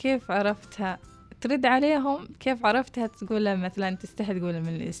أو كيف عرفتها، ترد عليهم كيف عرفتها، تقول لهم مثلا تستحي تقول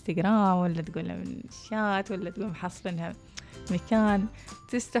من الانستغرام، ولا تقول من الشات، ولا تقول محصلينها مكان،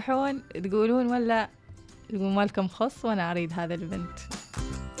 تستحون تقولون، ولا تقول مالكم خص وأنا أريد هذا البنت.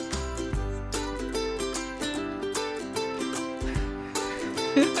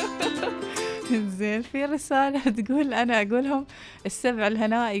 زين، في رسالة تقول أنا أقولهم السبع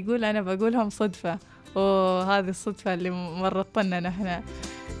الهناء، يقول أنا بقولهم صدفة. هذه الصدفة اللي مرطنا نحن.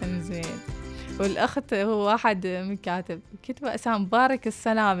 زين، والأخت هو واحد من كاتب أسام بارك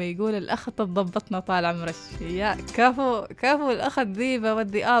السلامة، يقول الأخت تضبطنا طال عمرك. يا كفو الأخت ذيبة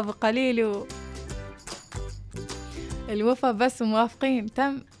والذئاب قليل الوفا، بس موافقين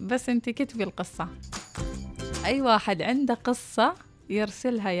تم. بس انت كتبي القصة، أي واحد عنده قصة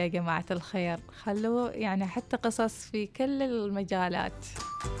يرسلها يا جماعة الخير. خلوا يعني حتى قصص في كل المجالات،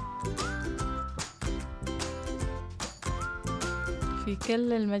 في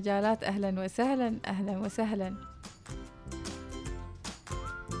كل المجالات. أهلا وسهلا، أهلا وسهلا.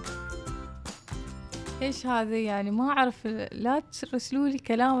 إيش هذا يعني؟ ما أعرف، لا ترسلوا لي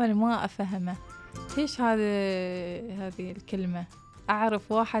كلام أنا ما أفهمه. إيش هذه الكلمة؟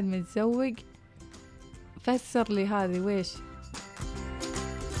 أعرف واحد متزوج، فسر لي هذه ويش؟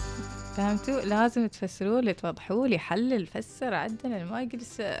 فهمتوا؟ لازم تفسروا لي، توضحوا لي، حلل، فسر، عدل. ما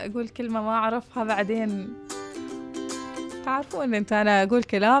أجلس أقول كلمة ما أعرفها بعدين. تعرفون أنت أنا أقول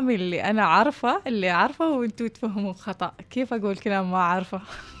كلامي اللي أنا عارفة، اللي عارفة، وأنتوا تفهموا خطأ. كيف أقول كلام ما أعرفه؟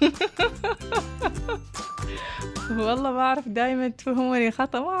 والله ما أعرف، دايما تفهموني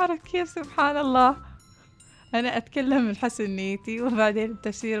خطأ، ما أعرف كيف. سبحان الله، أنا أتكلم من حسن نيتي وبعدين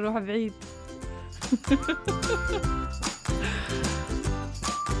التفسير يروح بعيد.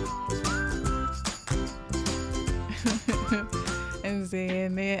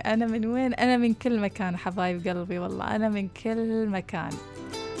 زين، أنا من وين؟ أنا من كل مكان حبايب قلبي، والله أنا من كل مكان،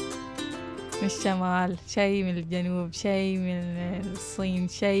 من الشمال شيء، من الجنوب شيء، من الصين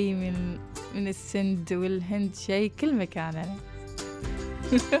شيء، من السند والهند شيء، كل مكان أنا.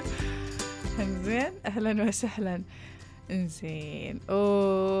 زين، أهلا وسهلا. زين،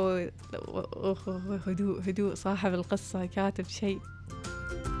 هدوء صاحب القصة كاتب شيء،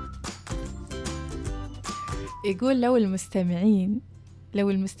 يقول لو المستمعين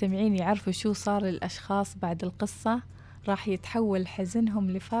يعرفوا شو صار للأشخاص بعد القصة، راح يتحول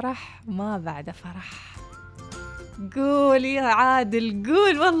حزنهم لفرح ما بعد فرح. قول يا عادل،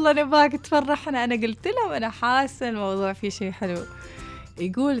 قول، والله نباك تفرحنا. أنا قلت لهم أنا حاسة الموضوع فيه شيء حلو.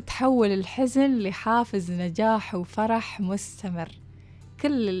 يقول تحول الحزن لحافز نجاح وفرح مستمر.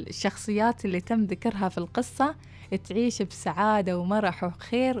 كل الشخصيات اللي تم ذكرها في القصة تعيش بسعادة ومرح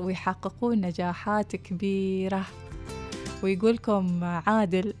وخير ويحققون نجاحات كبيرة. ويقولكم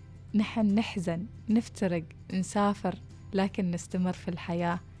عادل: نحن نحزن، نفترق، نسافر، لكن نستمر في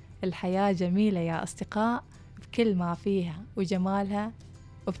الحياة. الحياة جميلة يا أصدقاء بكل ما فيها وجمالها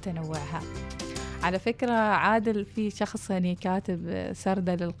وبتنوعها. على فكرة عادل في شخص يعني كاتب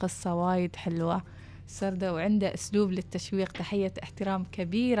سردة للقصة وايد حلوة، سردة وعنده أسلوب للتشويق. تحية احترام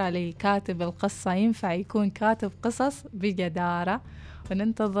كبيرة لكاتب القصة، ينفع يكون كاتب قصص بجدارة،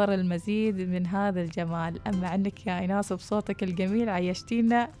 وننتظر المزيد من هذا الجمال. أما عنك يا إيناس بصوتك الجميل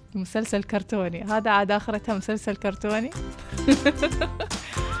عيشتينا مسلسل كرتوني، هذا عاد آخرتها مسلسل كرتوني.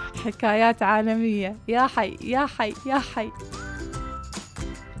 حكايات عالمية، يا حي يا حي يا حي.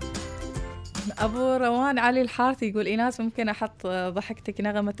 أبو روان علي الحارثي يقول: إيناس ممكن أحط ضحكتك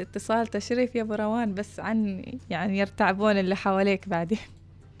نغمة اتصال؟ تشريف يا أبو روان، بس عن يعني يرتعبون اللي حواليك بعدين.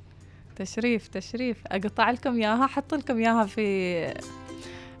 تشريف أقطع لكم إياها، أحط لكم إياها في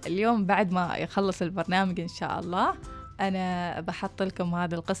اليوم بعد ما يخلص البرنامج إن شاء الله. أنا بحط لكم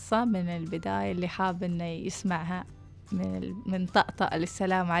هذه القصة من البداية، اللي حاب إنه يسمعها من طقطقة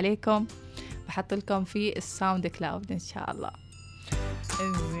للسلام عليكم بحط لكم في الساوند كلاود إن شاء الله.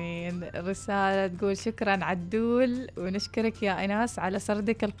 زين، رسالة تقول: شكرا عدول، ونشكرك يا إيناس على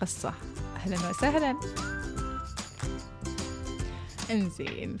سردك القصة. أهلا وسهلا.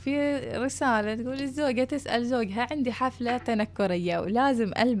 انزين، في رسالة تقول: الزوجة تسأل زوجها: عندي حفلة تنكرية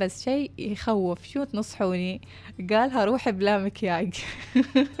ولازم ألبس شيء يخوف، شو تنصحوني؟ قالها: روحي بلا مكياج.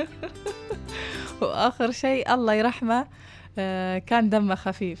 وآخر شيء الله يرحمه كان دمه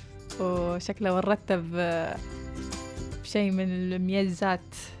خفيف وشكله ورتب بشيء من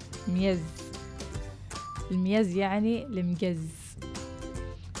الميزات. الميز يعني المجز.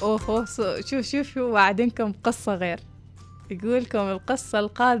 أوه شوفوا وعدنكم قصة غير. يقولكم القصة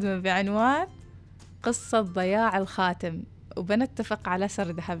القادمة بعنوان قصة ضياع الخاتم، وبنتفق على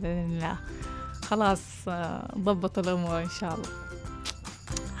سردها بإذن الله. خلاص ضبط الأمور إن شاء الله.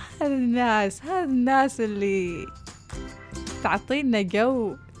 هذا الناس اللي تعطينا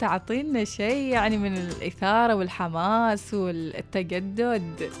جو، تعطينا شيء يعني من الإثارة والحماس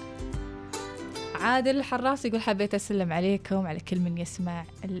والتجدد. عادل الحراس يقول: حبيت أسلم عليكم على كل من يسمع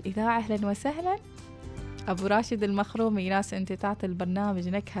الإذاعة، أهلا وسهلا. أبو راشد المخرومي: ناس أنت تعطي البرنامج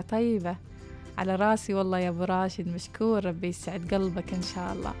نكهة طيبة، على راسي والله يا أبو راشد، مشكور، ربي يسعد قلبك إن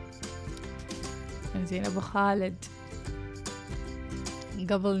شاء الله. زين، أبو خالد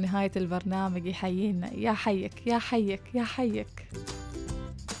قبل نهاية البرنامج يحيينا: يا حيك يا حيك يا حيك.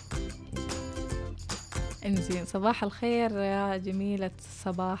 انزين، صباح الخير يا جميلة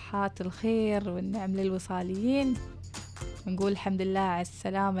صباحات الخير والنعم للوصاليين. نقول الحمد لله على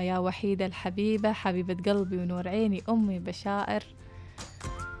السلامة يا وحيدة الحبيبة، حبيبة قلبي ونور عيني، أمي بشائر.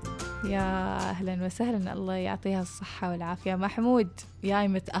 يا أهلا وسهلا، الله يعطيها الصحة والعافية. محمود جاي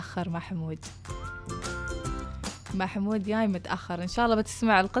متأخر، محمود جاي متأخر، إن شاء الله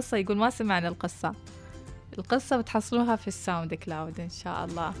بتسمع القصة. يقول: ما سمعنا القصة بتحصلوها في الساوند كلاود إن شاء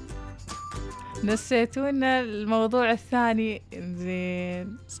الله. نسيتونا الموضوع الثاني.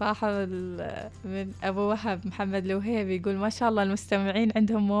 زين، صاحب من أبو وهب محمد الوهيبي يقول: ما شاء الله المستمعين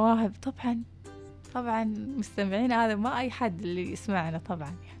عندهم مواهب. طبعا مستمعين، هذا ما أي حد اللي يسمعنا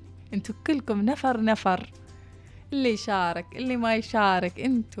طبعا، يعني انتوا كلكم نفر، اللي يشارك اللي ما يشارك،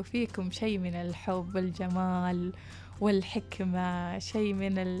 انتوا فيكم شيء من الحب والجمال والحكمة، شيء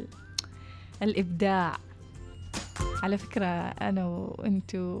من الإبداع. على فكرة أنا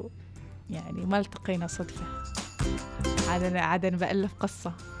وانتوا يعني ما التقينا صدفة، عادة بألف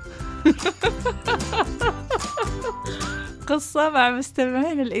قصة. قصة مع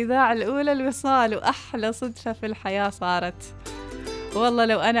مستمعين الإذاعة الأولى الوصال، وأحلى صدفة في الحياة صارت والله.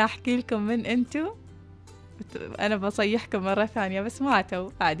 لو أنا أحكي لكم من أنتوا أنا بصيحكم مرة ثانية، بس ما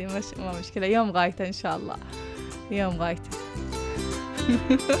تو عادي، ما مشكلة، يوم غايته إن شاء الله، يوم غايته.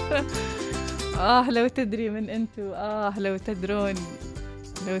 لو تدري من أنتوا،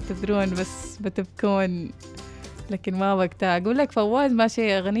 لو تدرون بس بتبكون، لكن ما وقتها. أقول لك فواز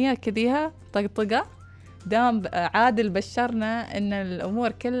ماشي أغنية كذيها طقطقة، دام عادل بشرنا إن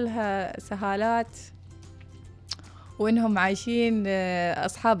الأمور كلها سهالات، وإنهم عايشين،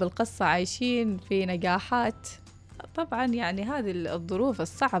 أصحاب القصة عايشين في نجاحات. طبعا يعني هذه الظروف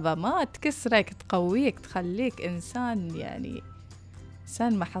الصعبة ما تكسرك، تقويك، تخليك إنسان، يعني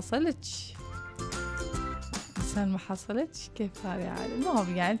إنسان ما حصلتش كيف هذا عادي.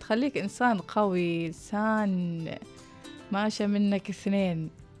 المهم يعني تخليك إنسان قوي، إنسان ماشى منك اثنين.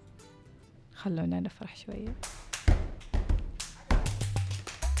 خلونا نفرح شوية.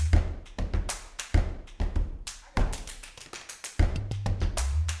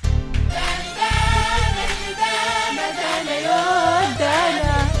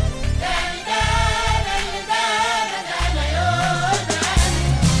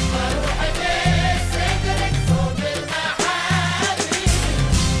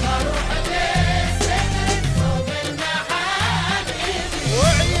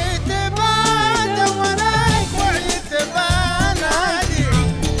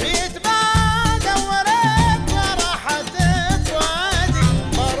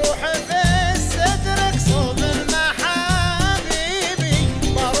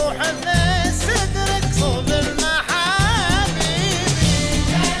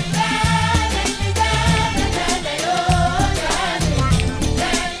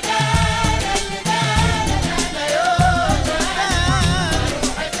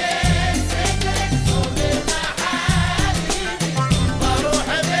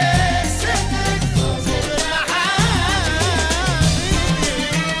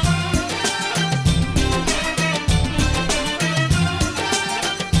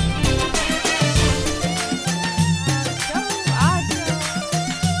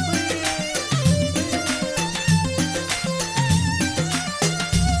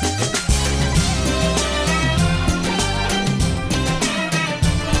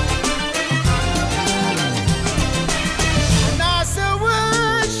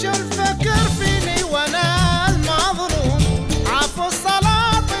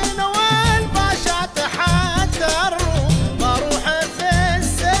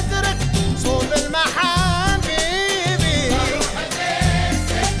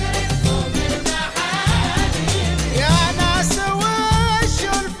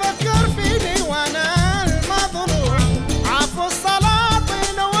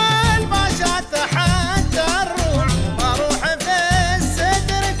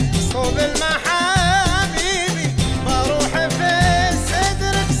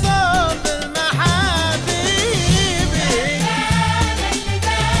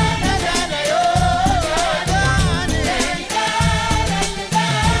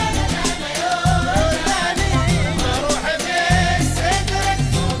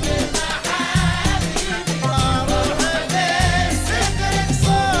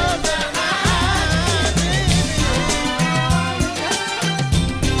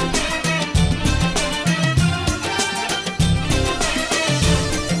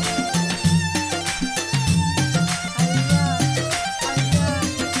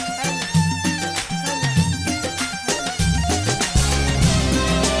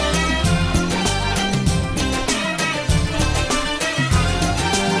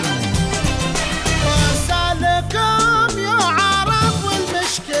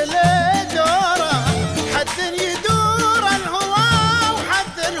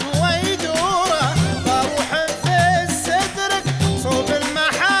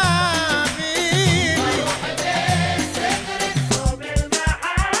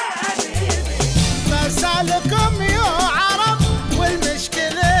 لكم يا عرب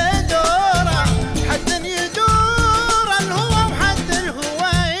والمشكلة دورة، حد يدور الهوى وحد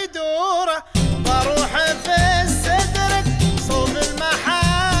الهوى يدوره، بروح في صدرك صوب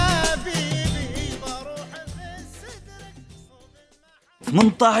المحابيبي، بروح في صدرك صوب المحابيبي.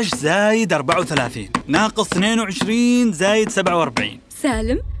 18 زايد 34 ناقص 22 زايد 47.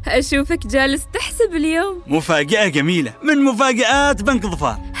 سالم، أشوفك جالس تحسب اليوم. مفاجأة جميلة من مفاجآت بنك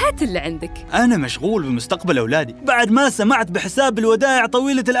ظفار. هات اللي عندك. أنا مشغول بمستقبل أولادي بعد ما سمعت بحساب الودائع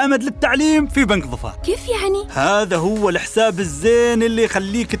طويلة الأمد للتعليم في بنك ظفار. كيف يعني؟ هذا هو الحساب الزين اللي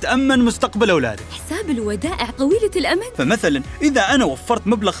يخليك تأمن مستقبل أولادك. حساب الودائع طويلة الأمد؟ فمثلا إذا أنا وفرت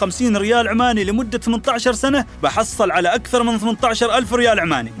مبلغ 50 ريال عماني لمدة 18 سنة بحصل على أكثر من 18,000 ريال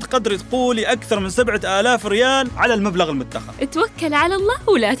عماني، تقدري تقولي أكثر من 7,000 ريال على المبلغ المدخر. اتوكل على الله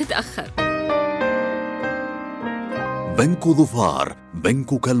ولا تتأخر. بنك ظفار،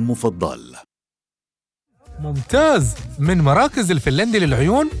 بنكك المفضل. ممتاز، من مراكز الفنلندي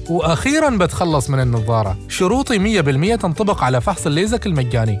للعيون، وأخيراً بتخلص من النظارة. شروطي 100% تنطبق على فحص الليزك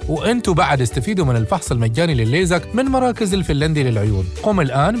المجاني، وأنتوا بعد استفيدوا من الفحص المجاني للليزك من مراكز الفنلندي للعيون. قم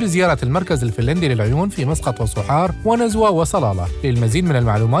الآن بزيارة المركز الفنلندي للعيون في مسقط وصحار ونزوة وصلالة. للمزيد من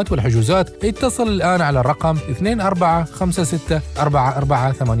المعلومات والحجوزات اتصل الآن على الرقم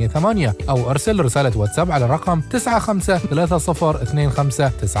 24564488 أو أرسل رسالة واتساب على الرقم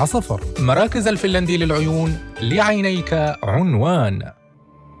 95302590. مراكز الفنلندي للعيون، لعينيك عنوان.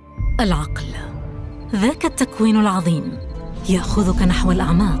 العقل ذاك التكوين العظيم يأخذك نحو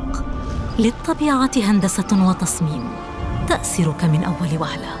الأعماق. للطبيعة هندسة وتصميم تأسرك من أول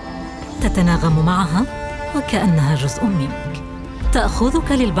وهلة، تتناغم معها وكأنها جزء منك،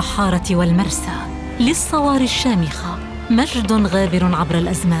 تأخذك للبحارة والمرسى، للصواري الشامخة. مجد غابر عبر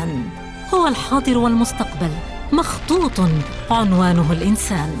الأزمان، هو الحاضر والمستقبل، مخطوط عنوانه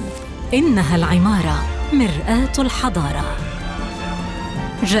الإنسان. إنها العمارة، مرآة الحضارة.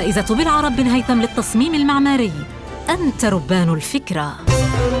 جائزة بالعرب بن هيثم للتصميم المعماري. أنت ربان الفكرة.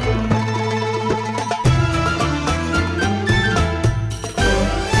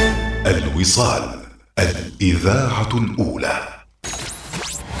 الوصال، الإذاعة الأولى.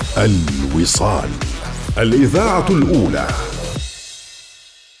 الوصال، الإذاعة الأولى.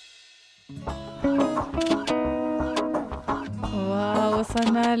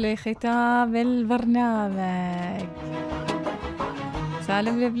 وصلنا لختام البرنامج.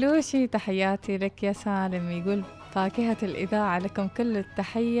 سالم البلوشي، تحياتي لك يا سالم. يقول فاكهة الإذاعة، لكم كل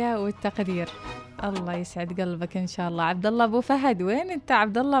التحية والتقدير. الله يسعد قلبك إن شاء الله. عبد الله أبو فهد، وين أنت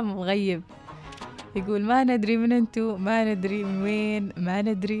عبد الله مغيب؟ يقول ما ندري من أنتو، ما ندري من وين، ما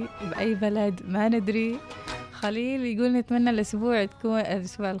ندري بأي بلد، ما ندري. خليل يقول نتمنى الأسبوع تكون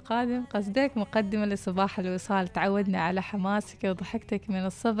الأسبوع القادم قصدك مقدمة لصباح الوصال. تعودنا على حماسك وضحكتك من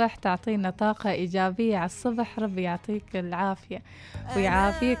الصبح، تعطينا طاقة إيجابية على الصبح. ربي يعطيك العافية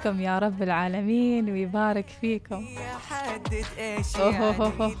ويعافيكم يا رب العالمين ويبارك فيكم.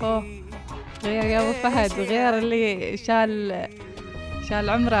 أوه غير يا أبو فهد، غير اللي شال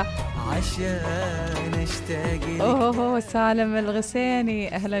عمره عشان اشتاق. اوه سالم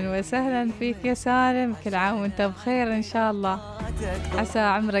الغسيني، اهلا وسهلا فيك يا سالم، كل عام وانت بخير ان شاء الله. عسى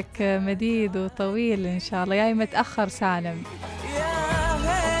عمرك مديد وطويل ان شاء الله. جاي متاخر سالم.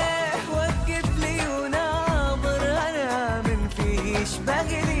 وقف لي وناظر انا من فيش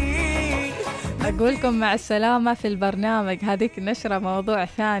بغلي. اقول لكم مع السلامه في البرنامج، هذيك النشره موضوع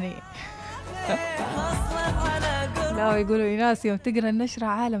ثاني. لا يقولوا ناس يوم تقرأ النشرة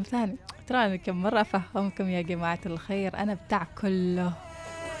عالم ثاني. ترى أنا كم مرة أفهمكم يا جماعة الخير، أنا بتاع كله،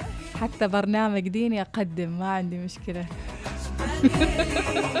 حتى برنامج ديني أقدم، ما عندي مشكلة.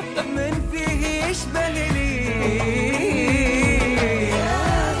 من فيه يشبه لي.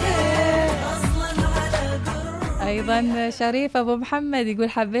 أيضا شريف أبو محمد يقول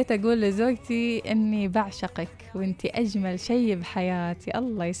حبيت أقول لزوجتي أني بعشقك وأنتي أجمل شيء بحياتي.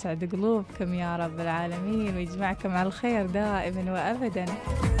 الله يسعد قلوبكم يا رب العالمين ويجمعكم على الخير دائما وأبدا.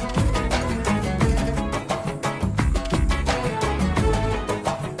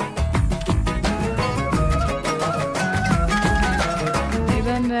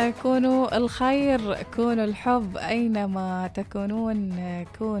 إذن كونوا الخير، كونوا الحب، أينما تكونون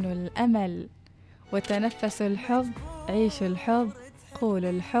كونوا الأمل، وتنفسوا الحب، عيشوا الحب، قولوا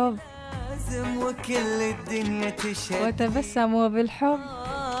الحب، وكل الدنيا تشهد، وتبسموا بالحب.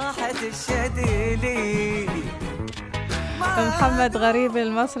 محمد غريب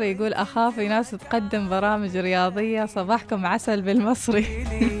المصري يقول أخاف ناس تقدم برامج رياضية، صباحكم عسل بالمصري.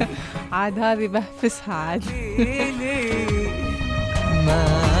 عاد هذه بهفسها عاد. ما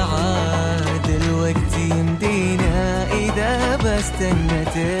عاد الوقت يمدينا إذا بستنى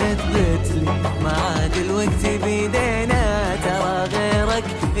تثبت لي ما عاد الوقت بيدينا ترى غيرك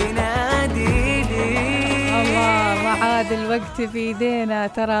ينادي لي. الله، ما عاد الوقت بيدينا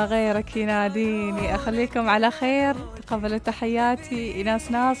ترى غيرك يناديني. أخليكم على خير، تقبلوا تحياتي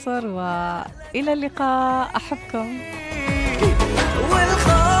إيناس ناصر، وإلى اللقاء، أحبكم.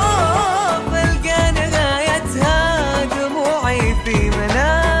 والخوف القى نهايتها دموعي في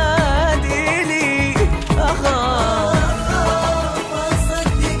منادي لي. أخاف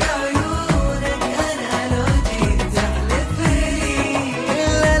أصدق عيونك أنا لو جيت تحلف لي.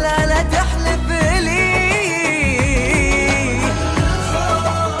 لا لا لا تحلف لي.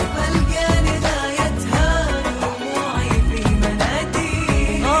 الخوف القى نهايتها دموعي في منادي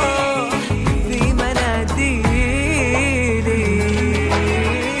في منادي.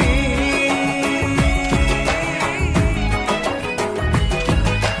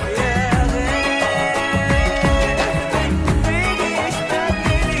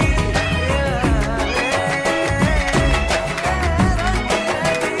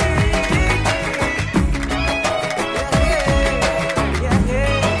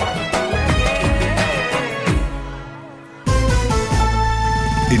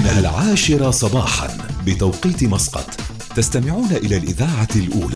 إنها 10 صباحا بتوقيت مسقط. تستمعون إلى الإذاعة الأولى.